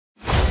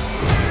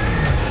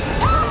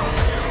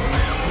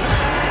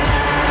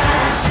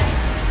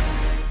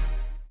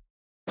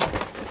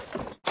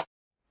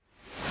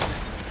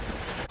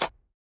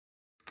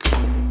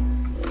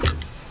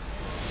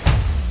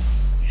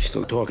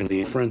still talking to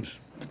your friends?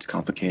 It's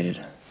complicated.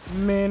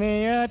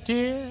 Many a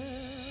tear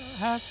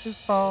has to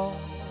fall.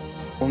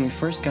 When we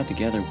first got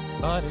together,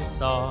 But it's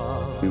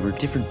all we were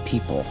different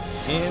people.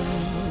 in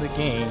the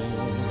game.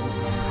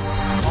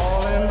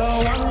 All in the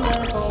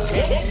wonderful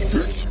game.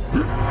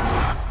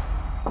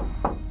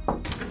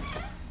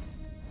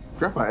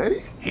 Grandpa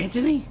Eddie?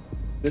 Anthony?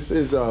 This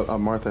is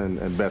Martha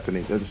and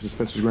Bethany. This is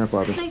Spencer's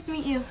grandfather. Nice to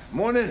meet you.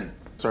 Morning.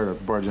 Sorry to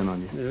barge in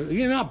on you.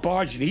 You're not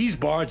barging, he's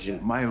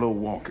barging. Milo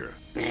Walker.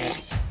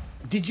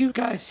 Did you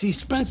guys see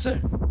Spencer?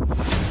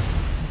 I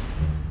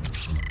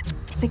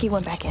think he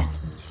went back in.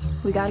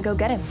 We gotta go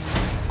get him.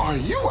 Are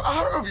you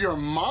out of your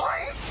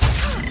mind?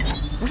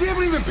 We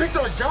haven't even picked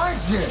our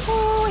guys yet.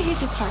 Oh, I hate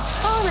this part.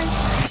 All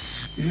right.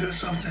 You hear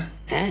something?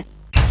 Huh?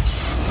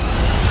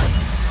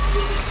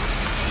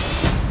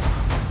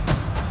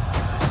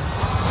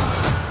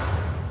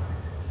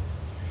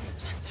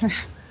 Spencer.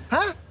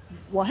 Huh?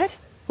 What?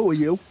 Who are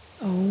you?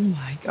 Oh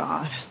my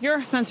God.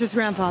 You're Spencer's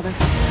grandfather.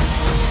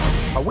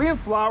 Are we in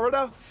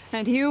Florida?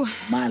 And you?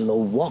 Milo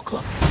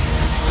Walker.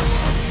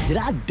 Did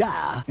I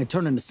die and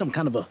turn into some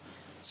kind of a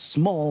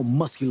small,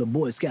 muscular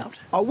Boy Scout?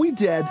 Are we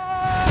dead?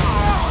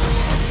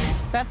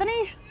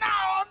 Bethany? No!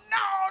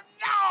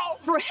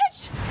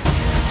 Rich?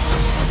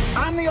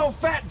 I'm the old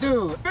fat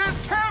dude. This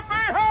can't be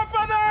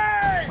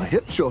happening! My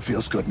hip sure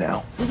feels good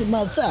now. Look at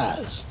my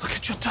thighs. Look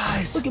at your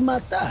thighs. Look at my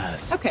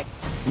thighs. Okay,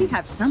 we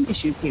have some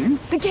issues here.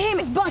 The game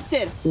is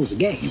busted. It was a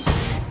game.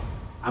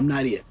 I'm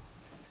not it.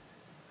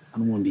 I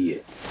don't want to be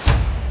it.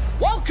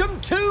 Welcome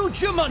to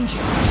Jumanji.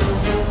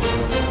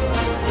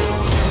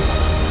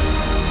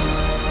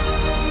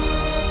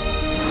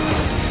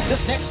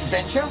 This next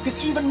venture is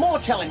even more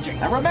challenging.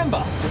 And remember,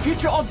 the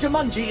future of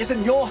Jumanji is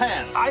in your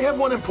hands. I have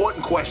one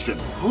important question.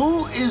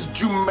 Who is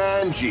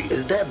Jumanji?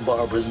 Is that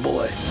Barbara's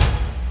boy?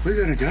 We're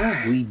gonna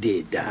die. We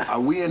did die. Are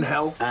we in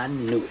hell? I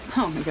knew it.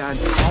 Oh my God.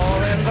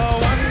 All in the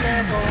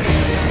wonderful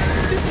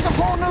game. This is a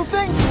whole new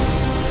thing.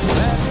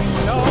 Let me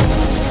know.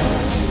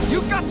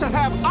 You got to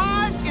have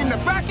eyes in the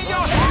back of your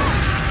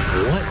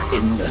head. What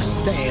in the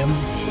Sam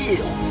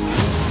Hill?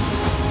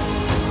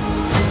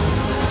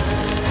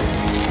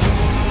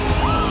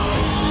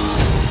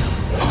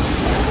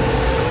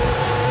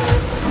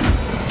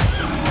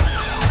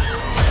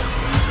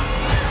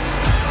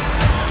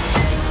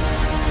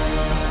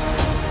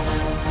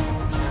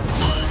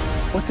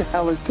 What the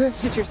hell is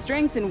this? It's your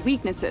strengths and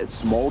weaknesses.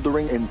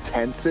 Smoldering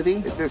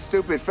intensity? It's a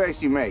stupid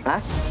face you make. Huh?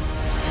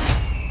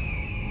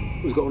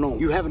 What's going on?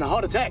 You having a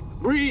heart attack?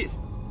 Breathe.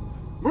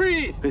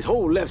 Breathe. His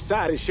whole left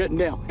side is shutting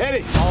down.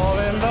 Eddie. All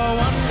in the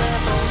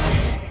wonderful